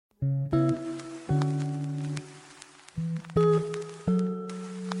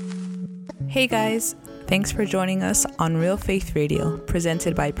Hey guys, thanks for joining us on Real Faith Radio,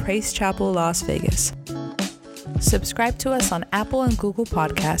 presented by Praise Chapel Las Vegas. Subscribe to us on Apple and Google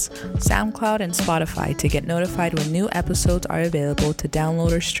Podcasts, SoundCloud, and Spotify to get notified when new episodes are available to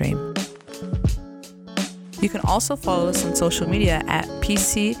download or stream. You can also follow us on social media at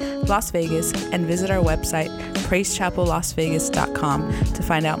PC Las Vegas and visit our website, praisechapellasvegas.com, to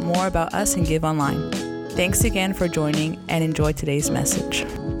find out more about us and give online. Thanks again for joining and enjoy today's message.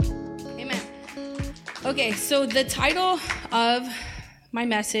 Amen. Okay, so the title of my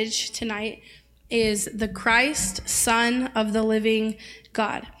message tonight is The Christ, Son of the Living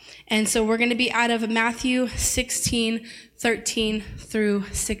God. And so we're going to be out of Matthew 16:13 through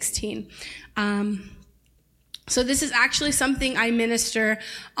 16. So this is actually something I minister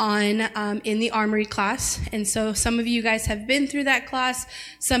on in the Armory class. And so some of you guys have been through that class.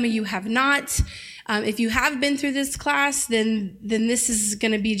 Some of you have not. If you have been through this class, then this is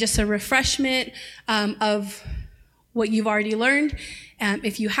going to be just a refreshment of what you've already learned.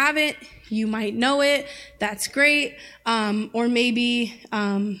 If you haven't, you might know it. That's great. Or maybe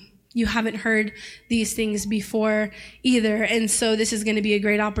you haven't heard these things before either. And so this is going to be a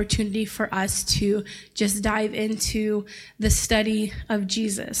great opportunity for us to just dive into the study of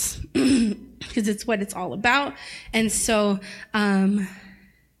Jesus because it's what it's all about. And so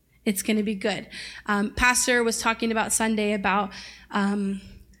it's going to be good. Pastor was talking about Sunday about the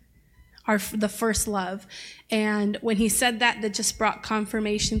first love. And when he said that just brought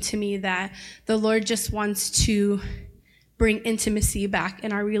confirmation to me that the Lord just wants to bring intimacy back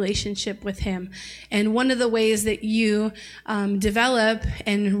in our relationship with him. And one of the ways that you develop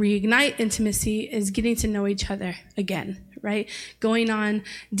and reignite intimacy is getting to know each other again, right? Going on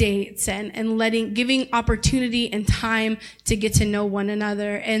dates and giving opportunity and time to get to know one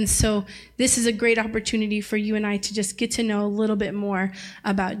another. And so this is a great opportunity for you and I to just get to know a little bit more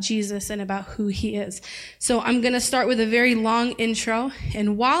about Jesus and about who he is. So I'm going to start with a very long intro.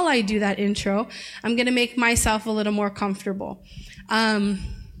 And while I do that intro, I'm going to make myself a little more comfortable.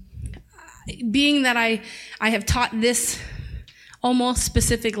 Being that I have taught this almost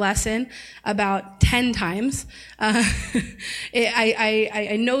specific lesson about 10 times. I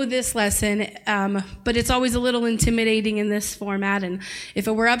know this lesson, but it's always a little intimidating in this format. And if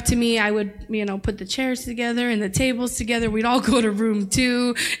it were up to me, I would, put the chairs together and the tables together. We'd all go to room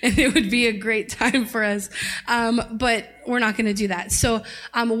 2 and it would be a great time for us. But we're not going to do that. So,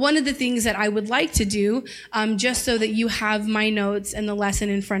 one of the things that I would like to do, just so that you have my notes and the lesson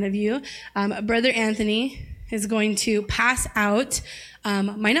in front of you, Brother Anthony is going to pass out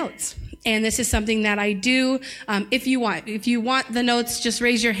my notes. And this is something that I do if you want. If you want the notes, just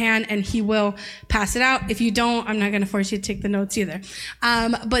raise your hand and he will pass it out. If you don't, I'm not going to force you to take the notes either.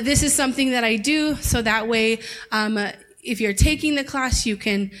 But this is something that I do so that way if you're taking the class, you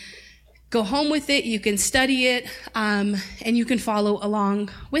can go home with it, you can study it, and you can follow along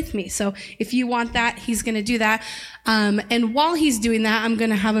with me. So if you want that, he's going to do that. And while he's doing that, I'm going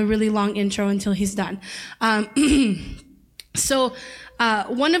to have a really long intro until he's done. So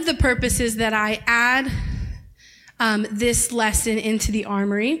one of the purposes that I add this lesson into the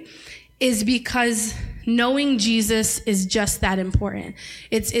Armory is because knowing Jesus is just that important.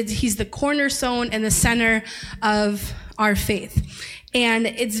 He's the cornerstone and the center of our faith. And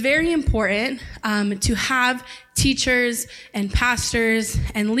it's very important to have teachers and pastors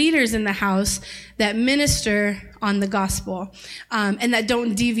and leaders in the house that minister on the gospel and that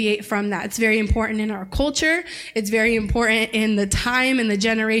don't deviate from that. It's very important in our culture. It's very important in the time and the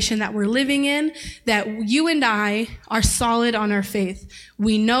generation that we're living in, that you and I are solid on our faith.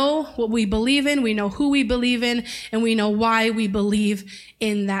 We know what we believe in, we know who we believe in, and we know why we believe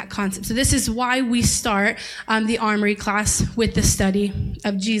in that concept. So this is why we start the Armory class with the study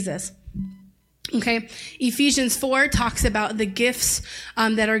of Jesus. Okay, Ephesians 4 talks about the gifts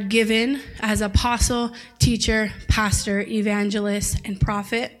that are given as apostle, teacher, pastor, evangelist, and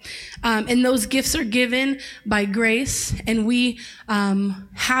prophet. And those gifts are given by grace, and we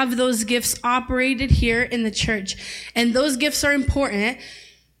have those gifts operated here in the church. And those gifts are important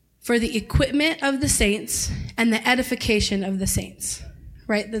for the equipment of the saints and the edification of the saints.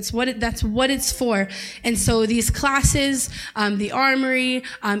 Right? That's what it's for. And so these classes, the Armory,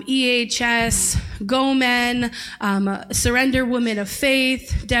 EHS, Go Men, Surrender Women of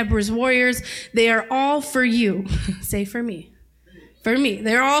Faith, Deborah's Warriors, they are all for you. Say for me. For me.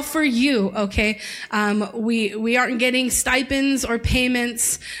 They're all for you, okay? We aren't getting stipends or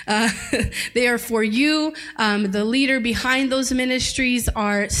payments. They are for you. The leader behind those ministries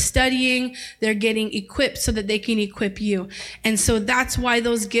are studying. They're getting equipped so that they can equip you. And so that's why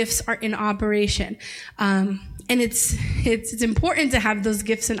those gifts are in operation. And it's important to have those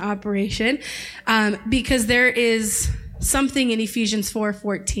gifts in operation, because there is something in Ephesians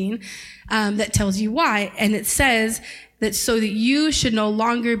 4:14 that tells you why. And it says that so that you should no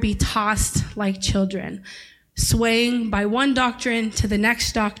longer be tossed like children, swaying by one doctrine to the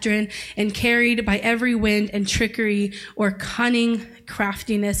next doctrine, and carried by every wind and trickery or cunning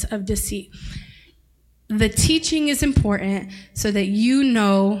craftiness of deceit. The teaching is important so that you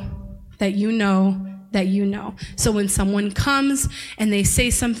know that you know that you know. So when someone comes and they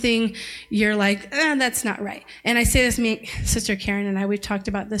say something, you're like, that's not right. And I say this, me, Sister Karen and I, we've talked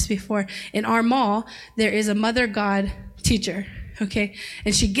about this before. In our mall, there is a Mother God teacher. Okay.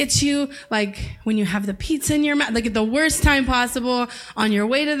 And she gets you like when you have the pizza in your mouth, like at the worst time possible on your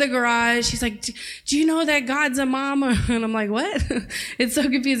way to the garage. She's like, do you know that God's a mom? And I'm like, what? It's so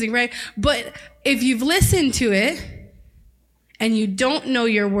confusing, right? But if you've listened to it and you don't know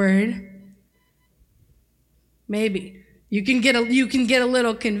your word, maybe you can get a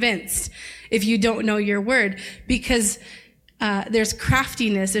little convinced if you don't know your word, because there's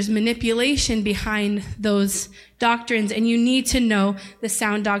craftiness, there's manipulation behind those doctrines, and you need to know the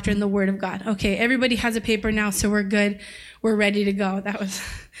sound doctrine, the word of God. Okay, everybody has a paper now, so we're good. We're ready to go. That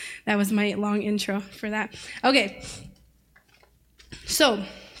was my long intro for that. Okay, so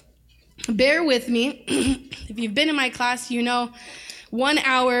bear with me. If you've been in my class, you know 1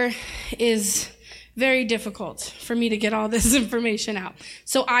 hour is very difficult for me to get all this information out.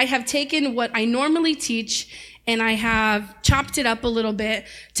 So I have taken what I normally teach and I have chopped it up a little bit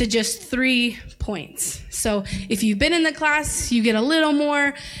to just 3 points. So if you've been in the class, you get a little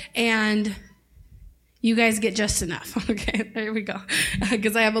more, and you guys get just enough. Okay, there we go.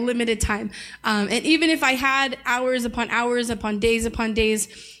 Because I have a limited time. And even if I had hours upon days,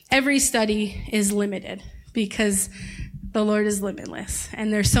 every study is limited because the Lord is limitless,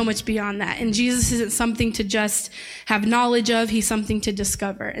 and there's so much beyond that. And Jesus isn't something to just have knowledge of; He's something to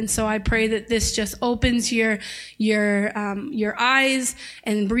discover. And so I pray that this just opens your eyes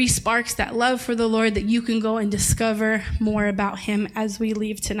and re-sparks that love for the Lord, that you can go and discover more about Him as we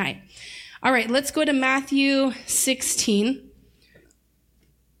leave tonight. All right, let's go to Matthew 16.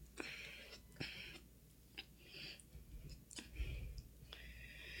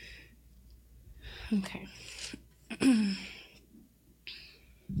 Okay.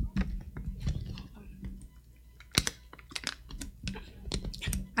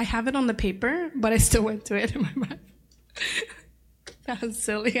 I have it on the paper, but I still went to it in my mind. That was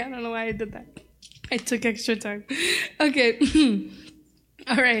silly. I don't know why I did that. I took extra time. Okay.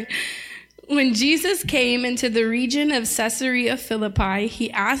 All right. When Jesus came into the region of Caesarea Philippi,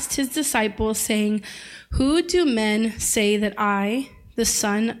 he asked his disciples, saying, "Who do men say that I, the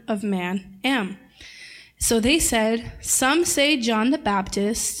Son of Man, am?" So they said, "Some say John the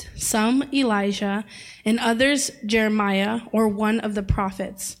Baptist, some Elijah, and others Jeremiah or one of the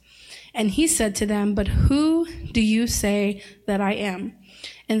prophets." And he said to them, "But who do you say that I am?"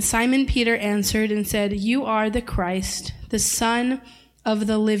 And Simon Peter answered and said, "You are the Christ, the Son of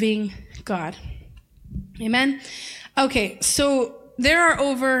the living God." Amen. Okay, so there are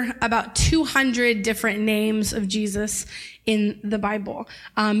over about 200 different names of Jesus in the Bible.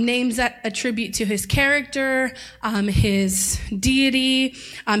 Names that attribute to his character, his deity,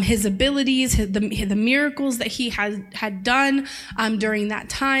 his abilities, the miracles that he had done during that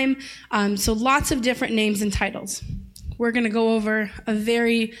time. So lots of different names and titles. We're going to go over a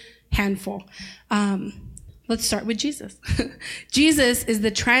very handful. Let's start with Jesus. Jesus is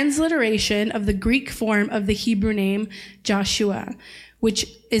the transliteration of the Greek form of the Hebrew name Joshua, which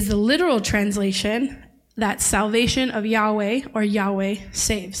is the literal translation that salvation of Yahweh or Yahweh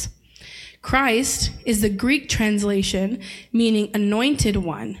saves. Christ is the Greek translation meaning anointed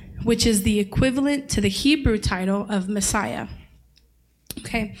one, which is the equivalent to the Hebrew title of Messiah.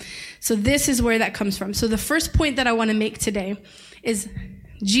 Okay, so this is where that comes from. So the first point that I want to make today is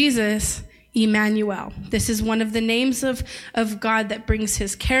Jesus Emmanuel. This is one of the names of God that brings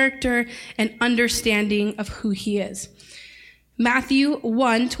his character and understanding of who he is. Matthew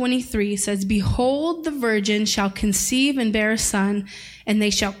 1:23 says, "Behold, the virgin shall conceive and bear a son, and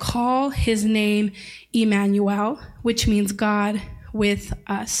they shall call his name Emmanuel," which means God with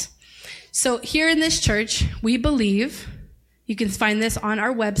us. So here in this church, we believe, you can find this on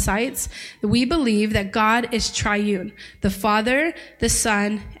our websites, that we believe that God is triune, the Father, the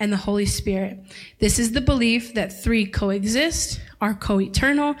Son, and the Holy Spirit. This is the belief that three coexist, are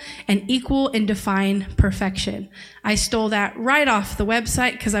co-eternal, and equal in divine perfection. I stole that right off the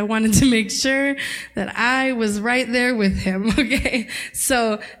website because I wanted to make sure that I was right there with him, okay?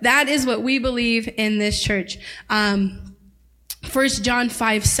 So that is what we believe in this church. 1 John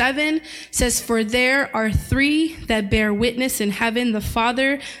 5:7 says, "For there are three that bear witness in heaven, the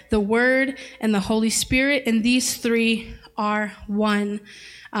Father, the Word, and the Holy Spirit, and these three are one."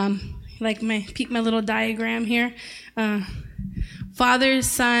 Peek my little diagram here. Father,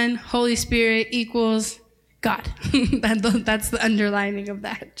 Son, Holy Spirit equals God. That's the underlining of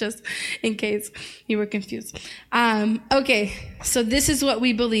that, just in case you were confused. Okay, so this is what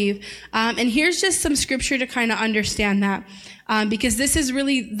we believe. And here's just some scripture to kind of understand that. Because this is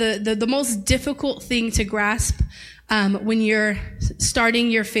really the most difficult thing to grasp when you're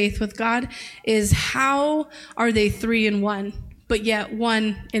starting your faith with God, is how are they three in one, but yet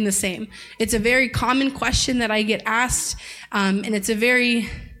one in the same? It's a very common question that I get asked, and it's a very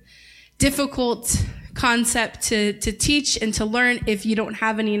difficult concept to teach and to learn if you don't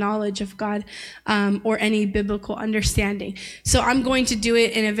have any knowledge of God or any biblical understanding. So I'm going to do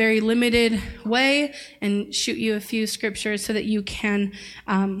it in a very limited way and shoot you a few scriptures so that you can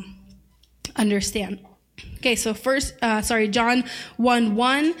understand. Okay, so first, John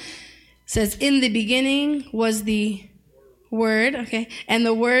 1:1 says, "In the beginning was the Word," okay, "and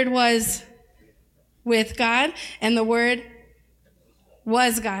the Word was with God, and the Word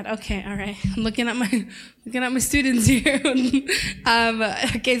was God." Okay, all right. I'm looking at my students here.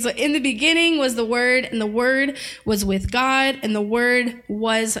 Okay, so in the beginning was the Word, and the Word was with God, and the Word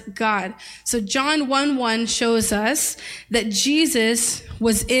was God. So John 1:1 shows us that Jesus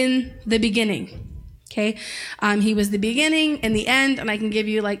was in the beginning. Okay, he was the beginning and the end, and I can give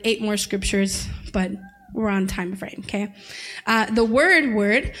you like 8 more scriptures, but we're on time frame, okay? The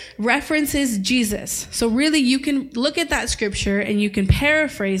word references Jesus. So really you can look at that scripture and you can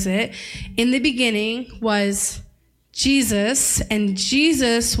paraphrase it. In the beginning was Jesus, and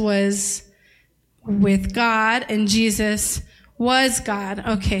Jesus was with God, and Jesus was God.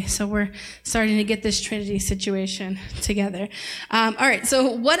 Okay, so we're starting to get this Trinity situation together. All right,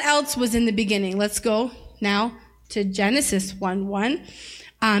 so what else was in the beginning? Let's go now to Genesis 1:1.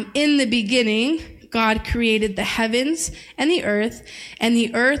 In the beginning, God created the heavens and the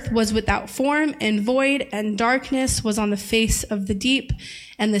earth was without form and void, and darkness was on the face of the deep,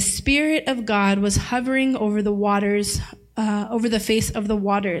 and the Spirit of God was hovering over the waters, over the face of the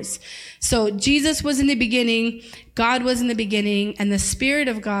waters. So Jesus was in the beginning, God was in the beginning, and the Spirit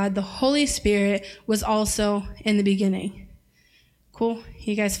of God, the Holy Spirit, was also in the beginning. Cool?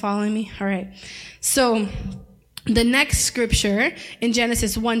 You guys following me? All right. So the next scripture in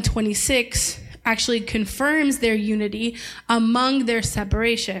Genesis 1:26 actually confirms their unity among their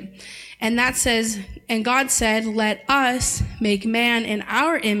separation. And that says, "And God said, let us make man in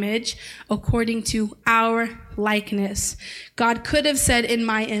our image according to our likeness." God could have said in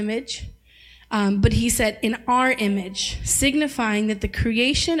my image, but he said in our image, signifying that the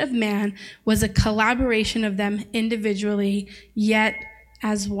creation of man was a collaboration of them individually, yet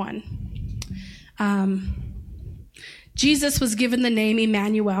as one. Jesus was given the name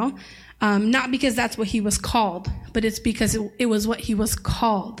Emmanuel, not because that's what he was called, but it's because it was what he was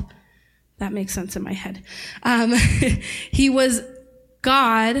called. That makes sense in my head. He was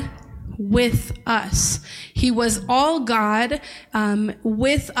God with us. He was all God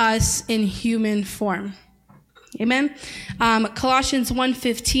with us in human form. Amen. Colossians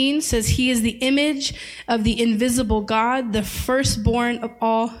 1:15 says, "He is the image of the invisible God, the firstborn of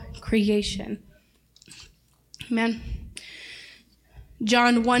all creation." Amen.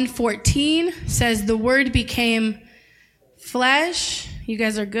 John 1:14 says, "The Word became flesh." You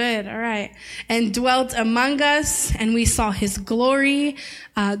guys are good. All right. "And dwelt among us, and we saw his glory,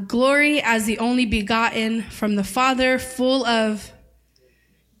 glory as the only begotten from the Father, full of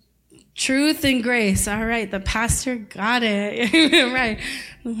truth and grace." All right. The pastor got it. Right.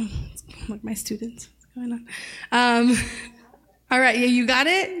 Like my students. What's going on? All right. Yeah, you got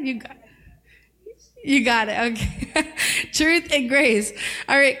it? You got it. Okay. Truth and grace.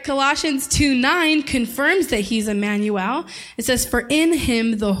 All right. Colossians 2:9 confirms that he's Emmanuel. It says, "For in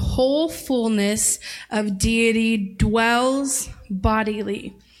him the whole fullness of deity dwells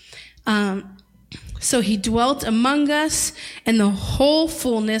bodily." So he dwelt among us, and the whole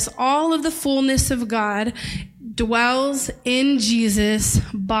fullness, all of the fullness of God dwells in Jesus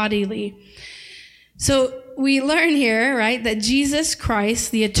bodily. So we learn here, right, that Jesus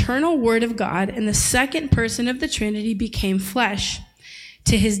Christ, the eternal Word of God and the second person of the Trinity, became flesh.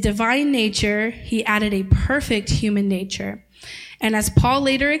 To his divine nature, he added a perfect human nature. And as Paul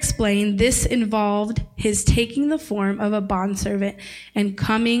later explained, this involved his taking the form of a bondservant and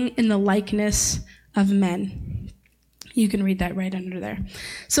coming in the likeness of men. You can read that right under there.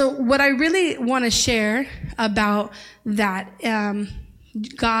 So what I really want to share about that,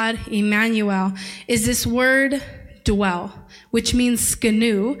 God, Emmanuel, is this word dwell. which means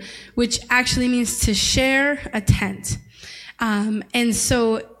skanu, which actually means to share a tent. And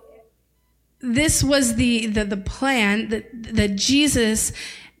so this was the plan that Jesus,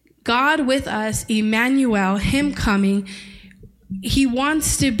 God with us, Emmanuel, him coming, he was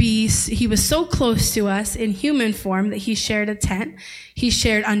so close to us in human form that he shared a tent. He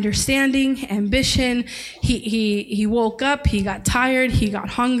shared understanding, ambition. He woke up, he got tired, he got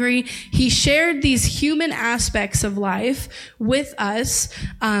hungry. He shared these human aspects of life with us,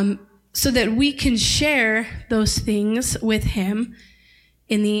 so that we can share those things with him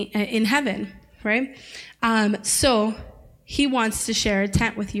in heaven, right? So he wants to share a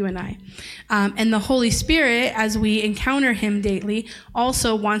tent with you and I. And the Holy Spirit, as we encounter him daily,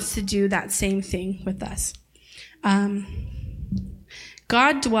 also wants to do that same thing with us.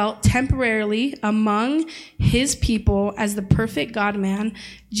 God dwelt temporarily among his people as the perfect God-man,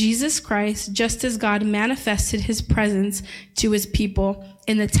 Jesus Christ, just as God manifested his presence to his people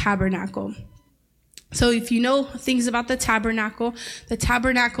in the tabernacle. So if you know things about the tabernacle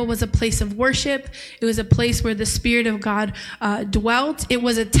was a place of worship. It was a place where the Spirit of God dwelt. It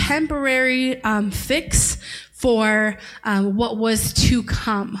was a temporary fix for what was to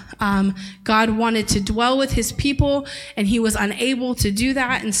come. God wanted to dwell with his people, and he was unable to do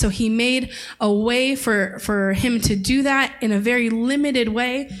that. And so he made a way for him to do that in a very limited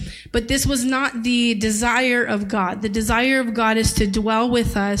way. But this was not the desire of God. The desire of God is to dwell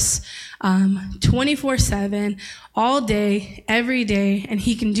with us 24/7, all day, every day, and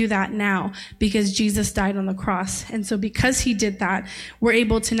he can do that now because Jesus died on the cross. And so because he did that, we're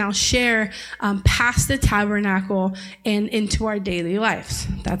able to now share past the tabernacle and into our daily lives.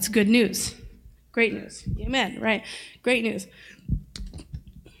 That's good news. Great news. Amen, right? Great news.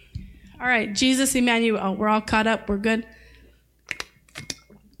 All right, Jesus, Emmanuel, we're all caught up. We're good?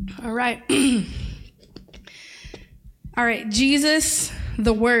 All right. All right, Jesus,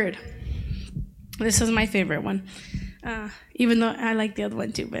 the Word. This is my favorite one. Even though I like the other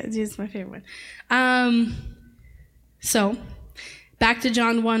one too, but Jesus is my favorite one. So, back to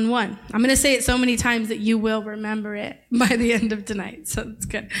John 1:1. I'm going to say it so many times that you will remember it by the end of tonight. So it's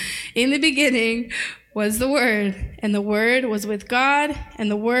good. In the beginning was the Word, and the Word was with God,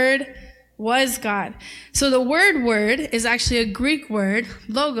 and the Word was God. So the word is actually a Greek word,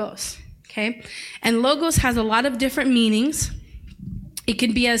 logos. Okay? And logos has a lot of different meanings. It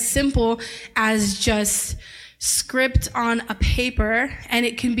can be as simple as just script on a paper, and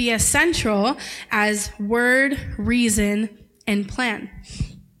it can be as central as word, reason, and plan.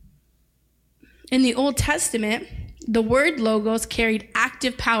 In the Old Testament, the word logos carried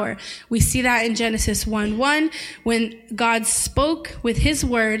active power. We see that in Genesis 1:1 when God spoke with his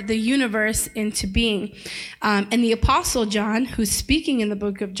word the universe into being. And the Apostle John, who's speaking in the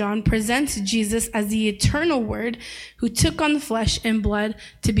book of John, presents Jesus as the eternal word who took on the flesh and blood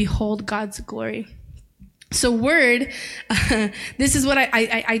to behold God's glory. So word, this is what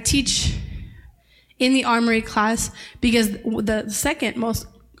I teach in the armory class, because the second most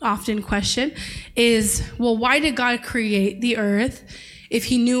often question is, well, why did God create the earth if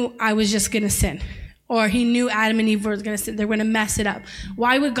he knew I was just going to sin? Or he knew Adam and Eve were going to sin, they're going to mess it up.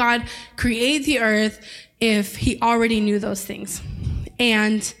 Why would God create the earth if he already knew those things?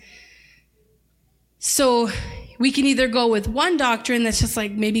 And so we can either go with one doctrine that's just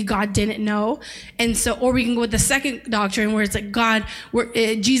like maybe God didn't know, and so, or we can go with the second doctrine where it's like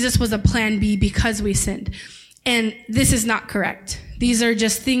Jesus was a plan B because we sinned. And this is not correct. These are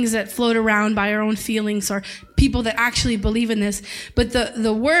just things that float around by our own feelings or people that actually believe in this. But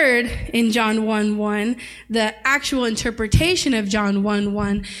the word in John 1:1, the actual interpretation of John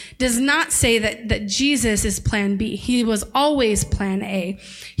 1:1, does not say that Jesus is plan B. He was always plan A.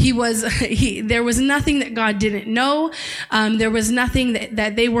 There was nothing that God didn't know. There was nothing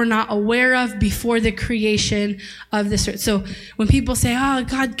that they were not aware of before the creation of this earth. So when people say, oh,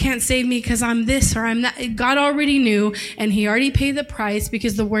 God can't save me because I'm this or I'm that, God already knew, and he already paid the price,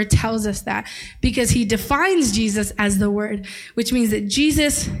 because the word tells us that. Because he defines Jesus as the word, which means that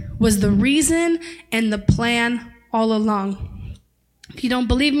Jesus was the reason and the plan all along. If you don't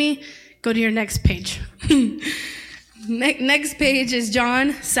believe me, go to your next page. Next page is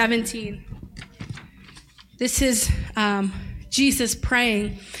John 17. This is Jesus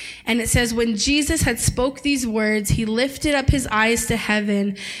praying. And it says, when Jesus had spoke these words, he lifted up his eyes to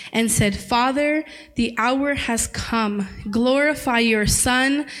heaven and said, Father, the hour has come. Glorify your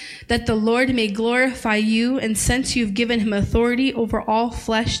Son, that the Lord may glorify you. And since you've given him authority over all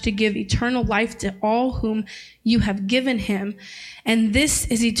flesh to give eternal life to all whom you have given him. And this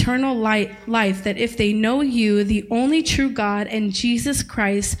is eternal life, that if they know you, the only true God, and Jesus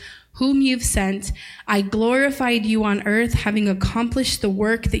Christ, whom you've sent. I glorified you on earth, having accomplished the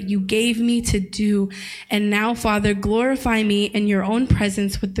work that you gave me to do. And now, Father, glorify me in your own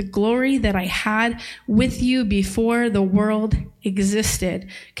presence with the glory that I had with you before the world existed.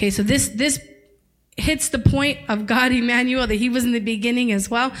 Okay, so this hits the point of God Emmanuel, that he was in the beginning as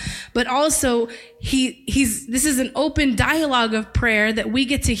well. But also this is an open dialogue of prayer that we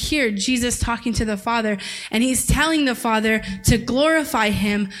get to hear Jesus talking to the Father, and he's telling the Father to glorify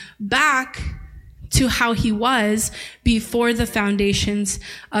him back to how he was before the foundations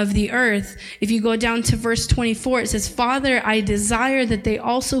of the earth. If you go down to verse 24, it says, Father, I desire that they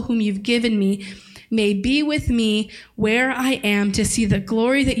also whom you've given me may be with me where I am, to see the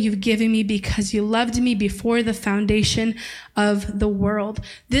glory that you've given me because you loved me before the foundation of the world.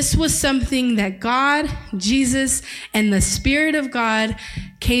 This was something that God, Jesus, and the Spirit of God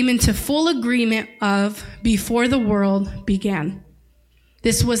came into full agreement of before the world began.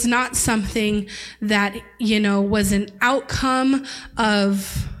 This was not something that, was an outcome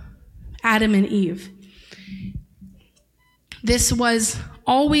of Adam and Eve. This was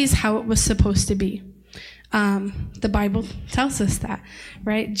always how it was supposed to be. The Bible tells us that,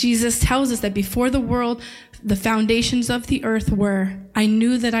 right? Jesus tells us that before the world, the foundations of the earth were, I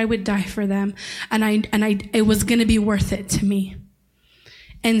knew that I would die for them, and it was going to be worth it to me.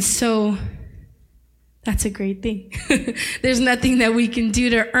 And so that's a great thing. There's nothing that we can do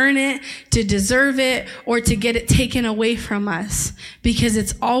to earn it, to deserve it, or to get it taken away from us, because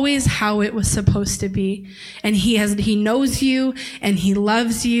it's always how it was supposed to be. And he knows you, and he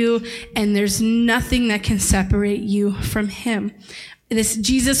loves you, and there's nothing that can separate you from him.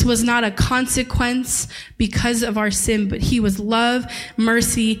 Jesus was not a consequence because of our sin, but he was love,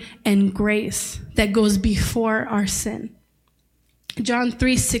 mercy, and grace that goes before our sin. John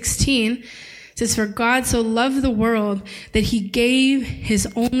 3:16 says, for God so loved the world that he gave his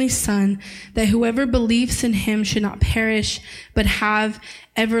only Son, that whoever believes in him should not perish, but have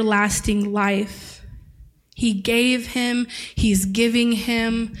everlasting life. He gave him, he's giving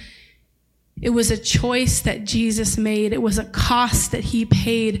him. It was a choice that Jesus made. It was a cost that he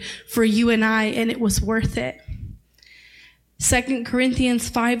paid for you and I, and it was worth it. 2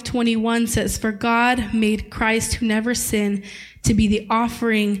 Corinthians 5:21 says, for God made Christ who never sinned to be the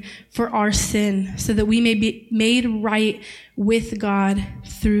offering for our sin, so that we may be made right with God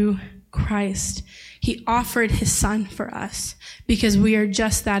through Christ. He offered his Son for us because we are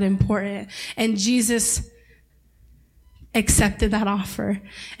just that important. And Jesus accepted that offer,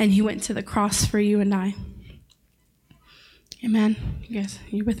 and he went to the cross for you and I. Amen. You guys,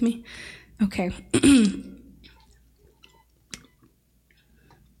 are you with me? Okay.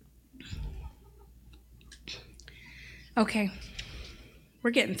 Okay. We're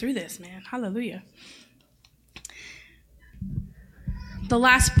getting through this, man. Hallelujah. The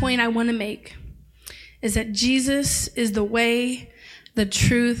last point I want to make is that Jesus is the way, the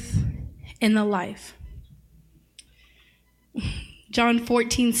truth, and the life. John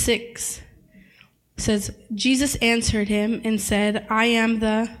 14:6 says, Jesus answered him and said, I am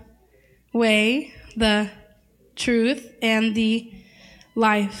the way, the truth, and the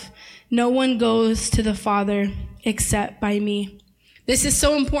life. No one goes to the Father except by me. This is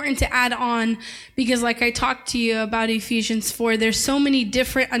so important to add on because, like I talked to you about Ephesians 4, there's so many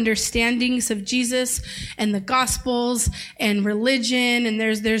different understandings of Jesus and the Gospels and religion. And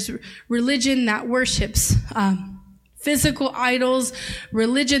there's religion that worships physical idols,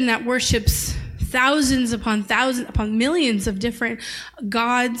 religion that worships thousands upon millions of different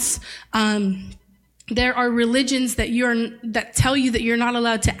gods. There are religions that tell you that you're not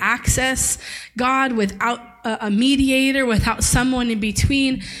allowed to access God without a mediator, without someone in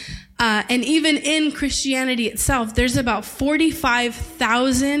between. And even in Christianity itself, there's about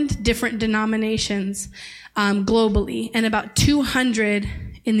 45,000 different denominations globally, and about 200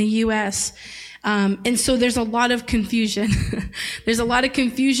 in the U.S. And so there's a lot of confusion. There's a lot of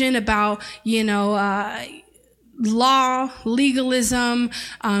confusion about, law, legalism,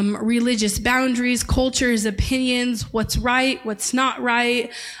 religious boundaries, cultures, opinions, what's right, what's not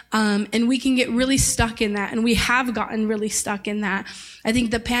right. And we can get really stuck in that. And we have gotten really stuck in that. I think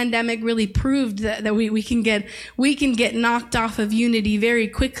the pandemic really proved that we can get knocked off of unity very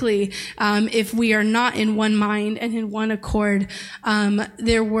quickly, if we are not in one mind and in one accord.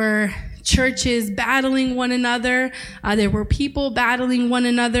 There were churches battling one another. There were people battling one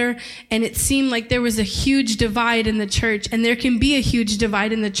another, and it seemed like there was a huge divide in the church, and there can be a huge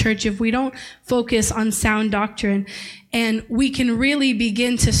divide in the church if we don't focus on sound doctrine. And we can really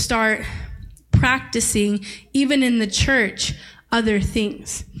begin to start practicing, even in the church, other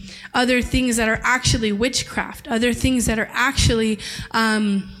things that are actually witchcraft, other things that are actually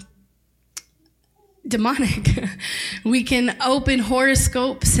demonic. We can open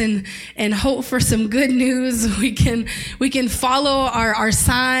horoscopes and hope for some good news. We can follow our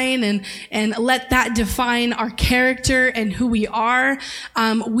sign and let that define our character and who we are.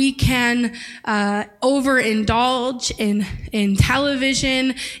 We can overindulge in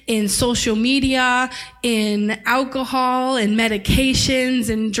television, in social media, in alcohol and medications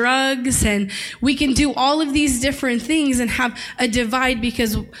and drugs, and we can do all of these different things and have a divide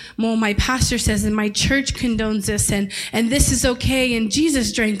because, well, my pastor says and my church condones this and this is okay and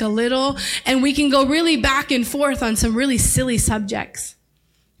Jesus drank a little, and we can go really back and forth on some really silly subjects.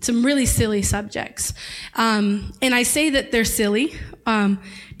 And I say that they're silly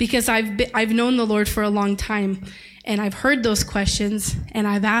because I've known the Lord for a long time. And I've heard those questions, and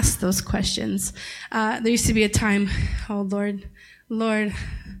I've asked those questions. There used to be a time, oh Lord,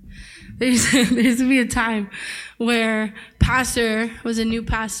 there used to be a time where pastor was a new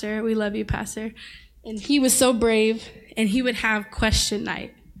pastor. We love you, pastor. And he was so brave, and he would have question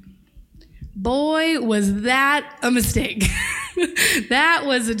night. Boy, was that a mistake. That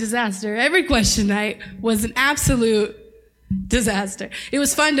was a disaster. Every question night was an absolute disaster. It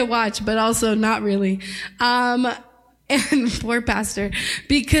was fun to watch, but also not really. And poor pastor,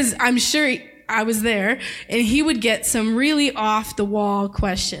 because I'm sure I was there, and he would get some really off the wall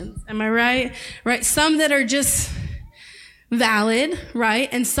questions. Am I right? Right? Some that are just valid, right?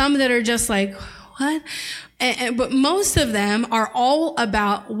 And some that are just like, what? But most of them are all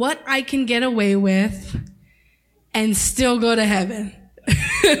about what I can get away with and still go to heaven.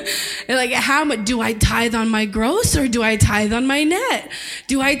 Like, how much do I tithe on my gross or do I tithe on my net?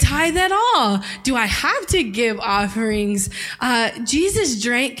 Do I tithe at all? Do I have to give offerings? Jesus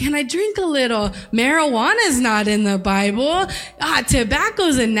drank. Can I drink a little? Marijuana's not in the Bible.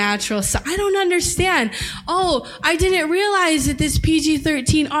 Tobacco's a natural. So I don't understand. Oh, I didn't realize that this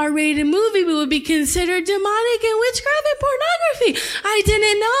PG-13 R-rated movie would be considered demonic and witchcraft and pornography. I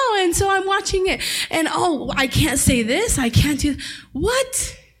didn't know. And so I'm watching it. And I can't say this. I can't do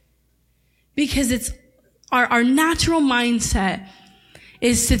what? Because it's our natural mindset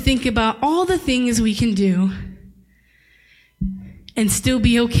is to think about all the things we can do and still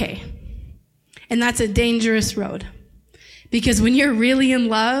be okay. And that's a dangerous road. Because when you're really in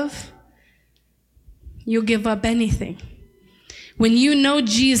love, you'll give up anything. When you know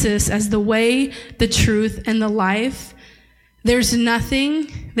Jesus as the way, the truth, and the life, there's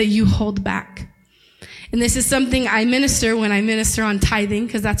nothing that you hold back. And this is something I minister when I minister on tithing,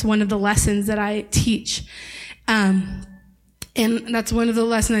 because that's one of the lessons that I teach. And that's one of the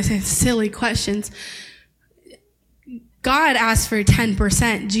lessons I say, silly questions. God asked for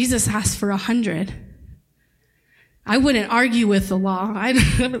 10%. Jesus asked for 100. I wouldn't argue with the law.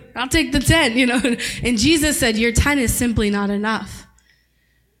 I'll take the 10, And Jesus said, your 10 is simply not enough.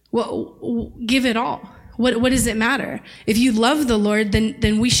 Well, give it all. What does it matter? If you love the Lord,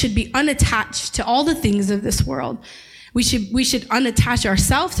 then we should be unattached to all the things of this world. We should unattach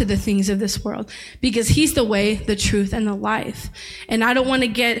ourselves to the things of this world, because he's the way, the truth, and the life. And I don't want to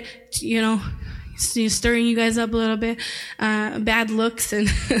get, stirring you guys up a little bit, bad looks and,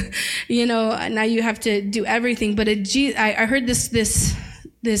 now you have to do everything. But I heard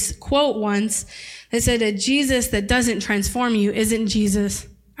this quote once that said, a Jesus that doesn't transform you isn't Jesus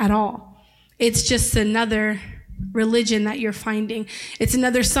at all. It's just another religion that you're finding. It's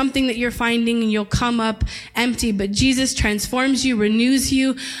another something that you're finding, and you'll come up empty. But Jesus transforms you, renews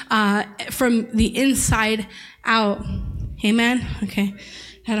you from the inside out. Amen? Okay.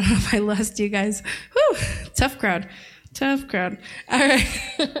 I don't know if I lost you guys. Whew. Tough crowd. All right.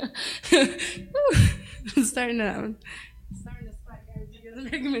 I'm starting to sweat, guys. You guys are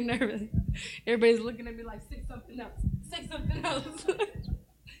making me nervous. Everybody's looking at me like, say something else.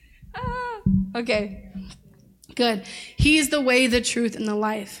 Okay. Good. He is the way, the truth, and the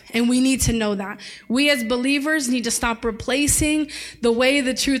life. And we need to know that. We as believers need to stop replacing the way,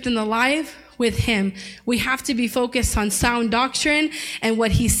 the truth, and the life with him. We have to be focused on sound doctrine, and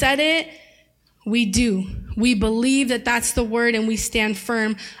what he said it, we do. We believe that that's the word, and we stand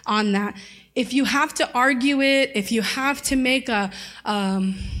firm on that. If you have to argue it, if you have to make a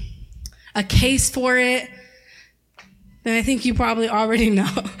case for it, then I think you probably already know.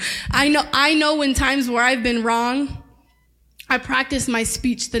 I know when times where I've been wrong, I practiced my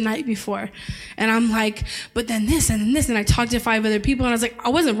speech the night before. And I'm like, but then this and then this. And I talked to 5 other people, and I was like, I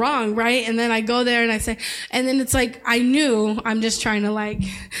wasn't wrong, right? And then I go there and I say, and then it's like, I knew I'm just trying to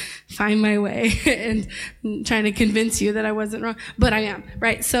find my way and trying to convince you that I wasn't wrong. But I am,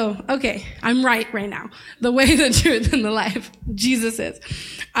 right? So, okay, I'm right now. The way, the truth, and the life. Jesus is.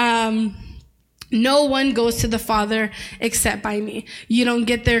 No one goes to the Father except by me. You don't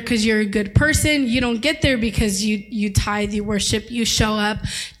get there because you're a good person. You don't get there because you tithe, you worship, you show up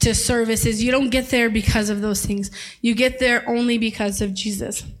to services. You don't get there because of those things. You get there only because of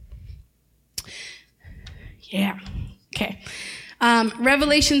Jesus. Yeah. Okay.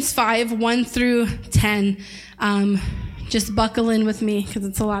 Revelations 5, 1 through 10. Just buckle in with me because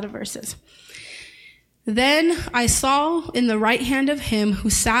it's a lot of verses. Then I saw in the right hand of him who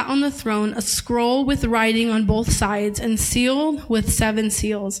sat on the throne a scroll with writing on both sides and sealed with 7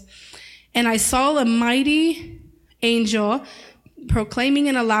 seals. And I saw a mighty angel proclaiming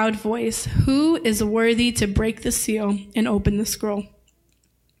in a loud voice, "Who is worthy to break the seal and open the scroll?"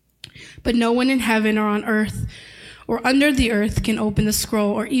 But no one in heaven or on earth or under the earth can open the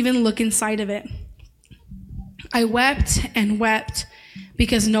scroll or even look inside of it. I wept and wept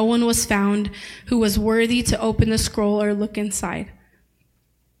because no one was found who was worthy to open the scroll or look inside.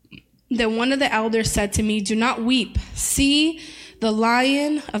 Then one of the elders said to me, "Do not weep. See, the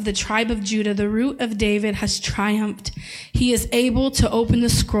Lion of the tribe of Judah, the Root of David, has triumphed. He is able to open the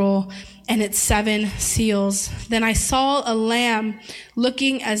scroll and its 7 seals." Then I saw a lamb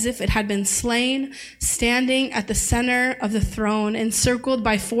looking as if it had been slain, standing at the center of the throne, encircled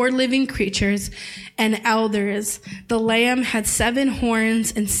by 4 living creatures and elders. The lamb had 7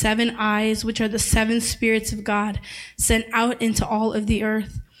 horns and 7 eyes, which are the 7 spirits of God sent out into all of the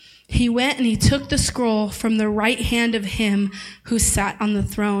earth. He went and he took the scroll from the right hand of him who sat on the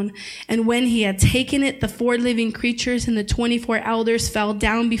throne. And when he had taken it, the 4 living creatures and the 24 elders fell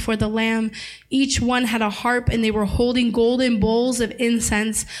down before the Lamb. Each one had a harp, and they were holding golden bowls of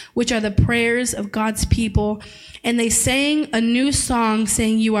incense, which are the prayers of God's people. And they sang a new song,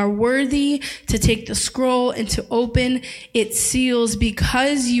 saying, "You are worthy to take the scroll and to open its seals,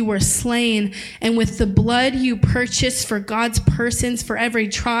 because you were slain, and with the blood you purchased for God's persons, for every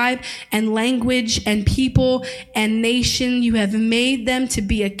tribe and language and people and nation. You have made them to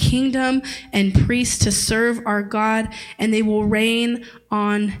be a kingdom and priests to serve our God, and they will reign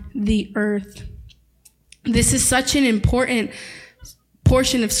on the earth." This is such an important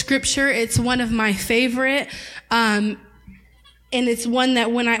portion of scripture. It's one of my favorite. And it's one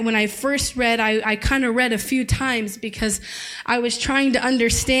that when I first read, I kind of read a few times because I was trying to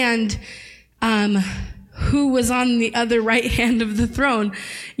understand, who was on the other right hand of the throne.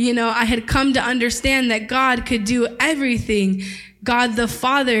 You know, I had come to understand that God could do everything. God the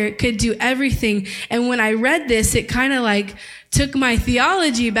Father could do everything. And when I read this, it kind of like took my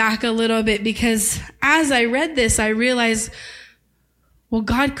theology back a little bit, because as I read this, I realized, well,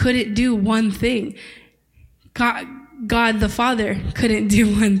 God couldn't do one thing. God the Father couldn't do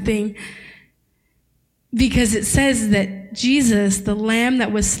one thing, because it says that Jesus, the Lamb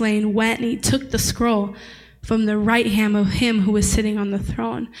that was slain, went and he took the scroll from the right hand of him who was sitting on the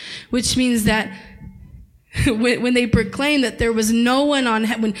throne, which means that when they proclaimed that there was no one on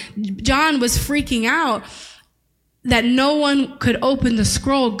heaven, when John was freaking out that no one could open the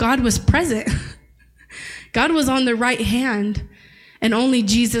scroll, God was present. God was on the right hand. And only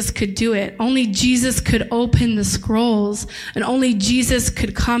Jesus could do it. Only Jesus could open the scrolls. And only Jesus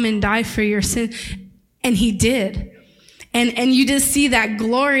could come and die for your sin. And he did. And you just see that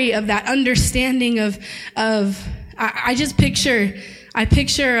glory of that understanding of I just picture, I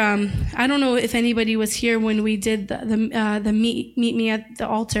don't know if anybody was here when we did the meet me at the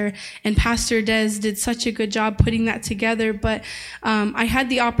altar, and Pastor Des did such a good job putting that together. But I had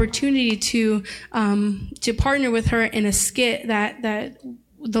the opportunity to partner with her in a skit that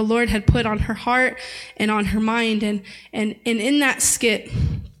the Lord had put on her heart and on her mind, and in that skit,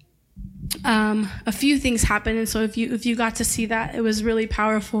 a few things happened. And so if you got to see that, it was really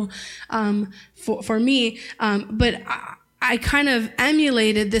powerful for me. But I kind of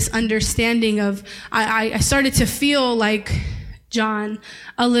emulated this understanding of, I started to feel like John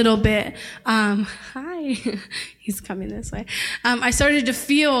a little bit. Hi, he's coming this way. I started to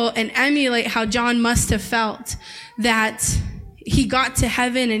feel and emulate how John must have felt, that he got to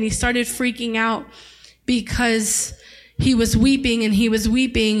heaven and he started freaking out because he was weeping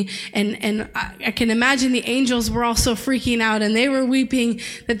and I can imagine the angels were also freaking out, and they were weeping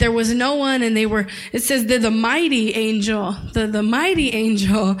that there was no one, and it says that the mighty angel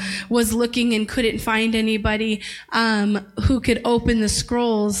was looking and couldn't find anybody, who could open the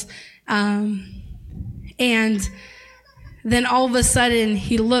scrolls. And then all of a sudden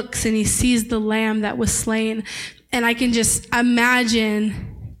he looks and he sees the Lamb that was slain. And I can just imagine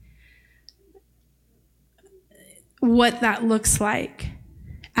what that looks like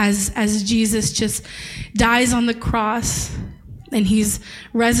as Jesus just dies on the cross, and he's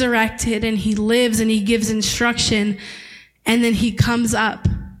resurrected, and he lives, and he gives instruction, and then he comes up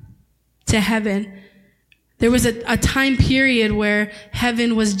to heaven. There was a time period where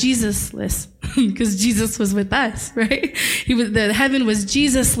heaven was Jesusless because Jesus was with us, right? Heaven was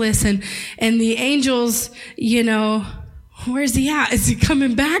Jesusless, and the angels, where's he at? Is he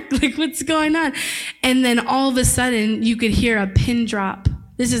coming back? Like, what's going on? And then all of a sudden you could hear a pin drop.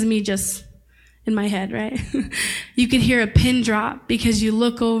 This is me just in my head, right? You could hear a pin drop because you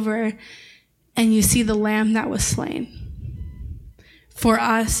look over and you see the lamb that was slain for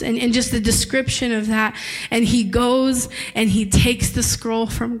us, and just the description of that. And he goes and he takes the scroll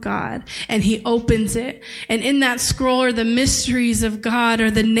from God and he opens it. And in that scroll are the mysteries of God,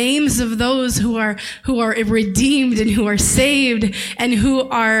 or the names of those who are redeemed and who are saved and who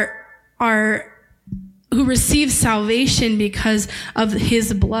receive salvation because of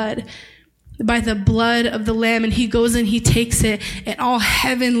his blood, by the blood of the Lamb. And he goes and he takes it, and all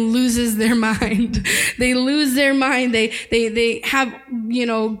heaven loses their mind. They lose their mind. They have,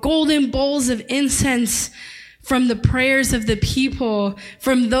 golden bowls of incense from the prayers of the people,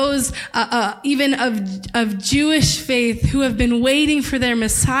 from those, even of Jewish faith who have been waiting for their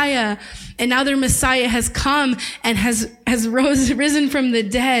Messiah. And now their Messiah has come and has risen from the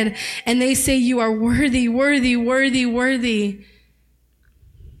dead. And they say, you are worthy, worthy, worthy, worthy.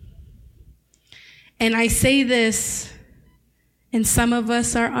 And I say this, and some of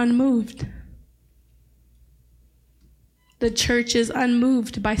us are unmoved. The church is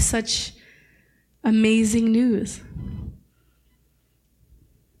unmoved by such amazing news.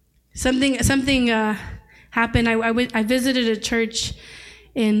 Something happened. I visited a church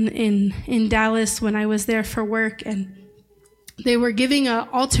in Dallas when I was there for work, and they were giving an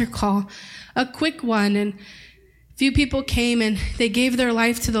altar call, a quick one, and a few people came and they gave their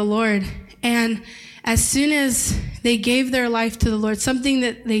life to the Lord. And as soon as they gave their life to the Lord, something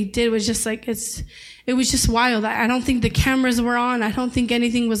that they did was just like, it was just wild. I don't think the cameras were on. I don't think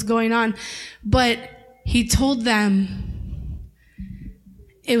anything was going on. But he told them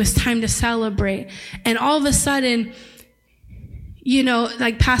it was time to celebrate. And all of a sudden,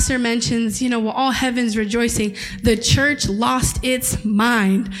 like Pastor mentions, all heaven's rejoicing. The church lost its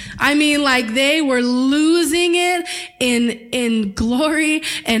mind. I mean, like, they were losing it in glory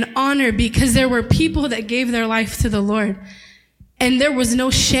and honor because there were people that gave their life to the Lord. And there was no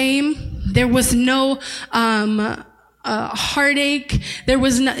shame. There was no, heartache. There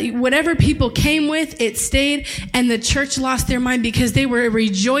was no, whatever people came with, it stayed, and the church lost their mind because they were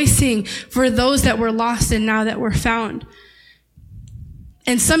rejoicing for those that were lost and now that were found.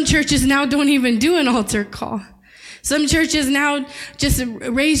 And some churches now don't even do an altar call. Some churches now just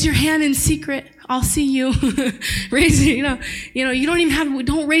raise your hand in secret. I'll see you. Raise, you don't even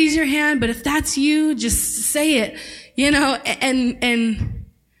don't raise your hand, but if that's you, just say it, and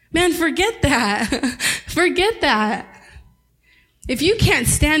man, forget that. Forget that. If you can't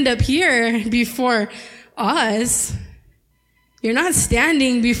stand up here before us, you're not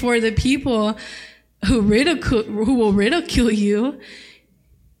standing before the people who will ridicule you.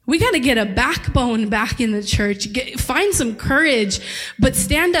 We got to get a backbone back in the church. Find some courage, but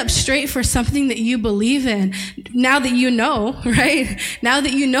stand up straight for something that you believe in. Now that you know, right? Now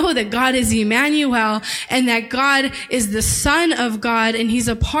that you know that God is Emmanuel, and that God is the Son of God, and he's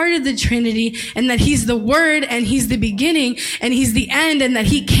a part of the Trinity, and that he's the Word, and he's the beginning, and he's the end, and that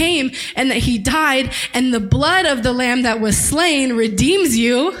he came, and that he died, and the blood of the Lamb that was slain redeems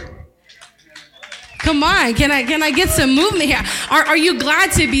you. Come on, can I get some movement here? Are you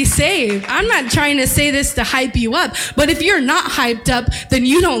glad to be saved? I'm not trying to say this to hype you up, but if you're not hyped up, then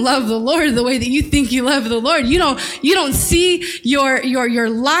you don't love the Lord the way that you think you love the Lord. You don't see your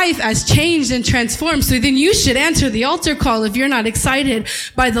life as changed and transformed. So then you should answer the altar call if you're not excited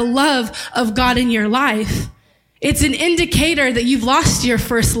by the love of God in your life. It's an indicator that you've lost your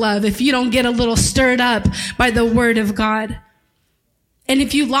first love if you don't get a little stirred up by the Word of God. And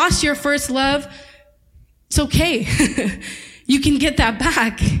if you lost your first love, it's okay. You can get that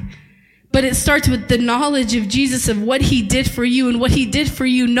back. But it starts with the knowledge of Jesus, of what he did for you, and what he did for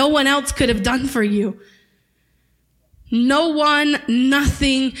you, no one else could have done for you. No one,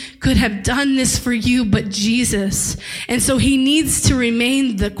 nothing could have done this for you but Jesus. And so he needs to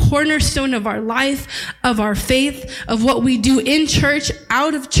remain the cornerstone of our life, of our faith, of what we do in church,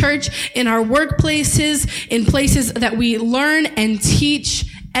 out of church, in our workplaces, in places that we learn and teach,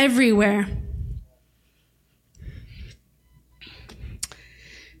 everywhere.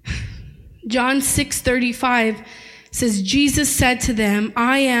 John 6:35 says, Jesus said to them,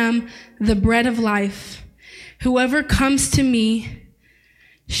 I am the bread of life. Whoever comes to me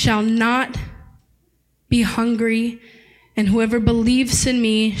shall not be hungry, and whoever believes in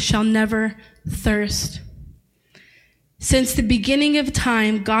me shall never thirst. Since the beginning of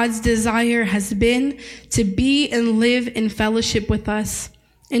time, God's desire has been to be and live in fellowship with us.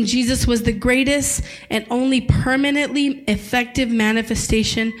 And Jesus was the greatest and only permanently effective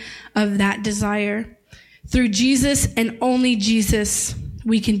manifestation of that desire. Through Jesus and only Jesus,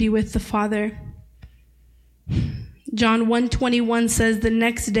 we can be with the Father. John 1:21 says, the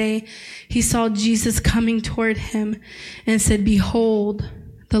next day he saw Jesus coming toward him and said, behold,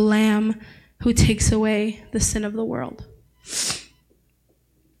 the Lamb who takes away the sin of the world.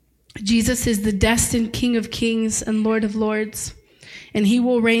 Jesus is the destined King of Kings and Lord of Lords, and he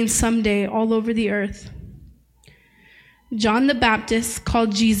will reign someday all over the earth. John the Baptist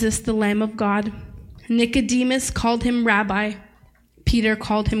called Jesus the Lamb of God. Nicodemus called him Rabbi. Peter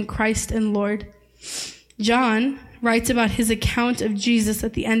called him Christ and Lord. John writes about his account of Jesus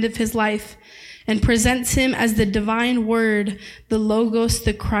at the end of his life and presents him as the divine word, the Logos,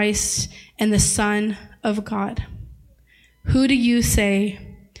 the Christ, and the Son of God. Who do you say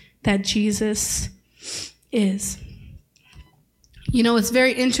that Jesus is? You know, it's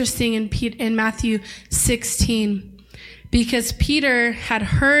very interesting in Matthew 16, because Peter had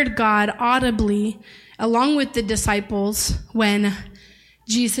heard God audibly along with the disciples when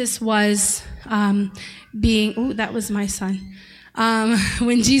Jesus was that was my son.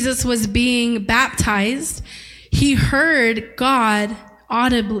 When Jesus was being baptized, he heard God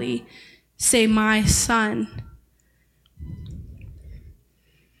audibly say, my son.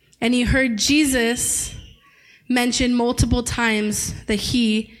 And he heard Jesus mention multiple times that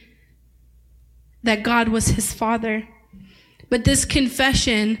God was his father. But this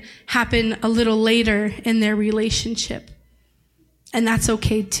confession happened a little later in their relationship. And that's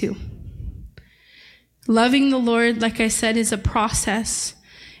okay too. Loving the Lord, like I said, is a process.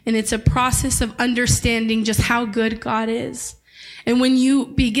 And it's a process of understanding just how good God is. And when you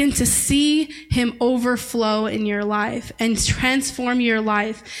begin to see him overflow in your life and transform your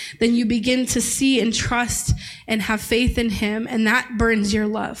life, then you begin to see and trust and have faith in him, and that burns your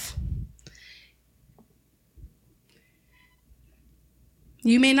love.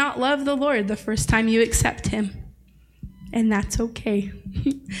 You may not love the Lord the first time you accept him, and that's okay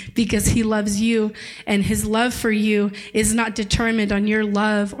because he loves you, and his love for you is not determined on your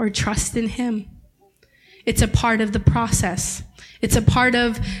love or trust in him. It's a part of the process. It's a part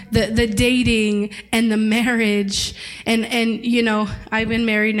of the dating and the marriage. And you know, I've been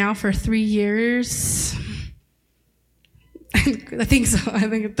married now for 3 years. I think so. I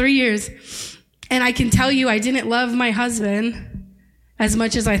think 3 years. And I can tell you I didn't love my husband as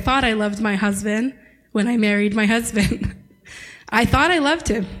much as I thought I loved my husband when I married my husband. I thought I loved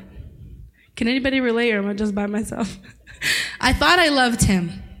him. Can anybody relate, or am I just by myself? I thought I loved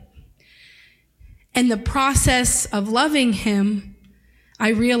him. And the process of loving him, I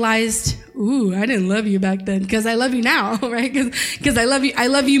realized, I didn't love you back then, because I love you now, right? Because I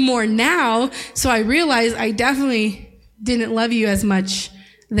love you more now. So I realized I definitely didn't love you as much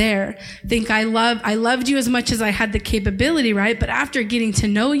there. I loved you as much as I had the capability, right? But after getting to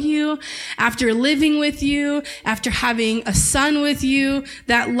know you, after living with you, after having a son with you,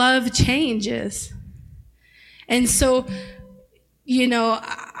 that love changes. And so, you know,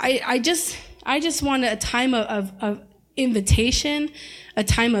 I just want a time of invitation, a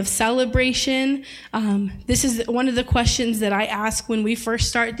time of celebration. This is one of the questions that I ask when we first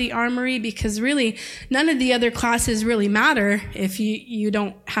start the Armory, because really none of the other classes really matter if you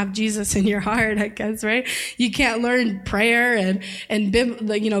don't have Jesus in your heart, I guess, right? You can't learn prayer and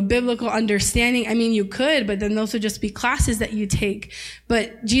biblical understanding. I mean, you could, but then those would just be classes that you take.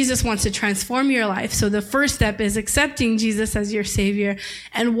 But Jesus wants to transform your life. So the first step is accepting Jesus as your Savior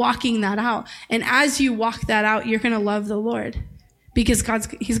and walking that out. And as you walk that out, you're going to love the Lord. Because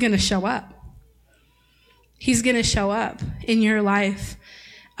he's going to show up. He's going to show up in your life.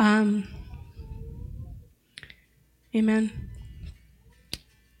 Amen.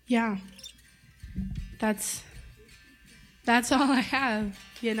 Yeah. That's all I have,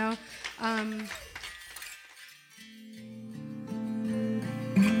 you know.